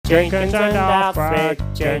Jenkins and Alfred,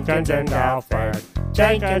 Jenkins and Alfred,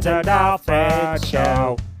 Jenkins and Alfred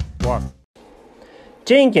Show. What?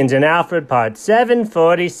 Jenkins and Alfred, part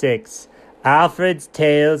 746. Alfred's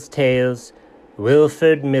Tales,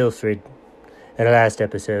 Wilford, Milfred. In the last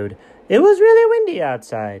episode, it was really windy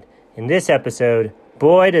outside. In this episode,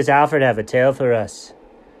 boy, does Alfred have a tale for us.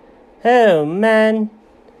 Oh, man.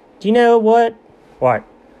 Do you know what? What?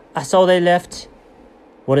 I saw they left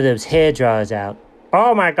one of those hair dryers out.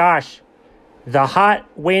 Oh, my gosh. The hot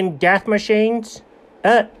wind death machines?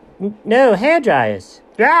 No, hair dryers.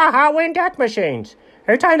 Yeah, hot wind death machines.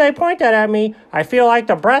 Every time they point that at me, I feel like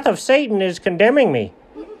the breath of Satan is condemning me.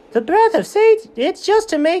 The breath of Satan? It's just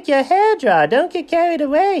to make your hair dry. Don't get carried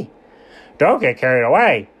away. Don't get carried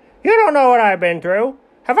away. You don't know what I've been through.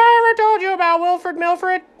 Have I ever told you about Wilford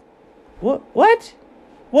Milfred? What?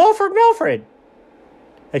 Wilford Milfred.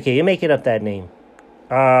 Okay, you're making up that name.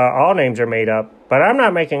 All names are made up, but I'm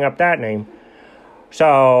not making up that name.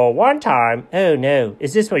 So, one time... Oh, no.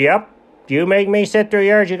 Is this what... Yep. You make me sit through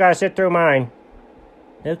yours, you gotta sit through mine.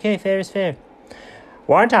 Okay, fair is fair.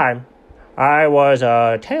 One time, I was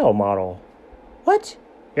a tail model. What?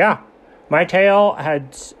 Yeah. My tail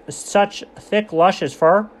had such thick, luscious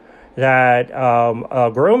fur that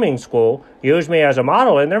a grooming school used me as a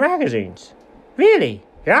model in their magazines. Really?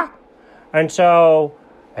 Yeah. And so...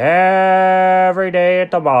 every day at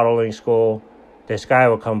the modeling school, this guy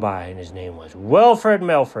would come by, and his name was Wilford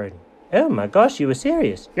Milfred. Oh my gosh, you were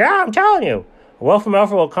serious. Yeah, I'm telling you. Wilford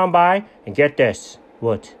Milfred will come by, and get this.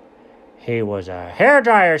 What? He was a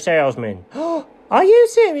hairdryer salesman. Are you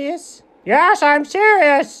serious? Yes, I'm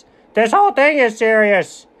serious. This whole thing is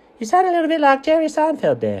serious. You sound a little bit like Jerry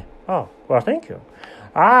Seinfeld there. Oh, well, thank you.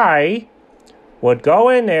 I would go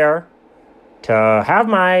in there to have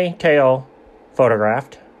my tail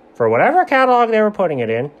photographed for whatever catalog they were putting it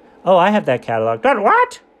in. Oh, I have that catalog.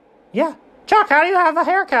 What? Yeah. Chuck, how do you have a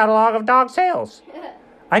hair catalog of dog tails?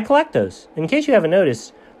 I collect those. In case you haven't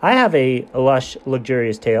noticed, I have a lush,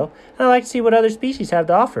 luxurious tail, and I like to see what other species have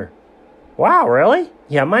to offer. Wow, really?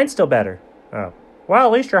 Yeah, mine's still better. Oh. Well,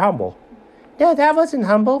 at least you're humble. No, that wasn't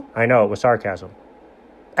humble. I know, it was sarcasm.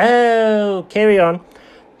 Oh, carry on.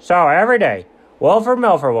 So, every day, Wilford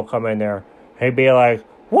Milford will come in there. He'd be like,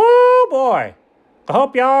 woo, boy. I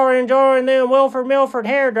hope y'all are enjoying them Wilford Milfred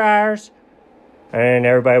hair dryers. And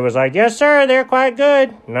everybody was like, yes, sir, they're quite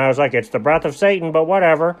good. And I was like, it's the breath of Satan, but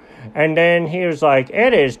whatever. And then he was like,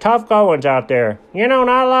 it is tough goings out there. You know,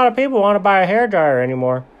 not a lot of people want to buy a hair dryer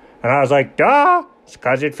anymore. And I was like, duh, it's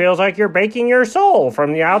because it feels like you're baking your soul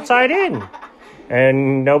from the outside in.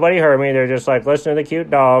 And nobody heard me. They're just like, listen to the cute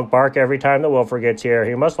dog bark every time the Wilford gets here.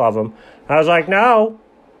 He must love him. I was like, no,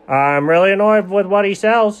 I'm really annoyed with what he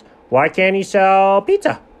sells. Why can't he sell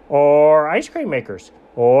pizza or ice cream makers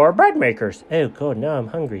or bread makers? Oh, God, now I'm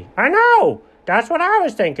hungry. I know. That's what I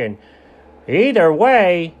was thinking. Either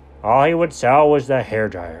way, all he would sell was the hair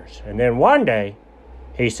dryers. And then one day,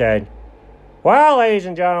 he said, well, ladies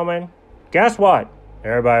and gentlemen, guess what?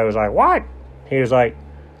 Everybody was like, what? He was like,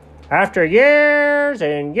 after years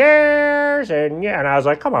and years and years, and I was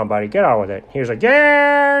like, come on, buddy, get on with it. He was like,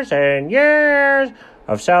 years and years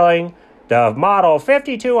of selling the model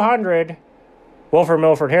 5200 Wilford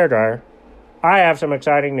Milfred hairdryer, I have some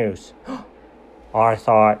exciting news. I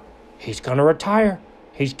thought, he's going to retire.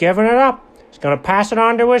 He's giving it up. He's going to pass it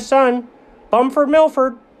on to his son, Bumford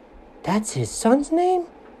Milford. That's his son's name?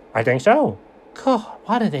 I think so. God,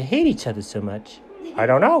 why do they hate each other so much? I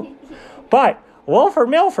don't know. But Wilford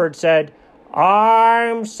Milford said,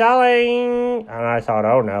 I'm selling, and I thought,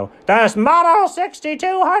 oh no, this model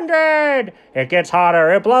 6200. It gets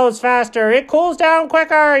hotter, it blows faster, it cools down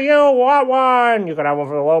quicker. You want one? You can have one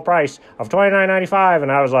for the low price of $29.95.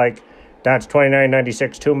 And I was like, that's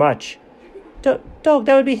 $29.96 too much. Dog,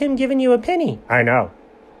 that would be him giving you a penny. I know.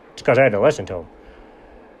 It's because I had to listen to him.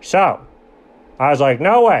 So, I was like,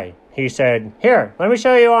 no way. He said, here, let me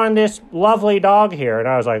show you on this lovely dog here. And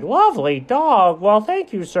I was like, lovely dog? Well,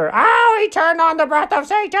 thank you, sir. Oh, he turned on the breath of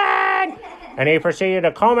Satan! And he proceeded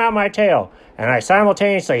to comb out my tail. And I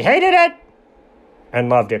simultaneously hated it and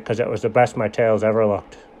loved it because it was the best my tail's ever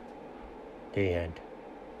looked. The end.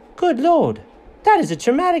 Good Lord. That is a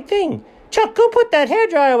traumatic thing. Chuck, go put that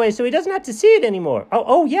hairdryer away so he doesn't have to see it anymore.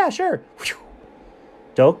 Oh yeah, sure. Whew.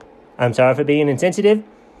 Dog, I'm sorry for being insensitive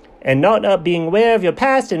and not being aware of your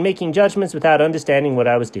past and making judgments without understanding what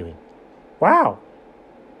I was doing. Wow.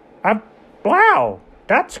 Wow.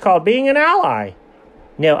 That's called being an ally.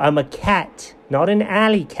 No, I'm a cat. Not an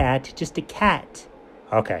alley cat, just a cat.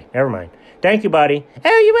 Okay, never mind. Thank you, buddy.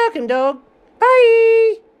 Oh, you're welcome, dog.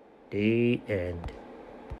 Bye. The end.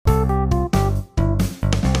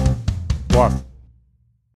 What?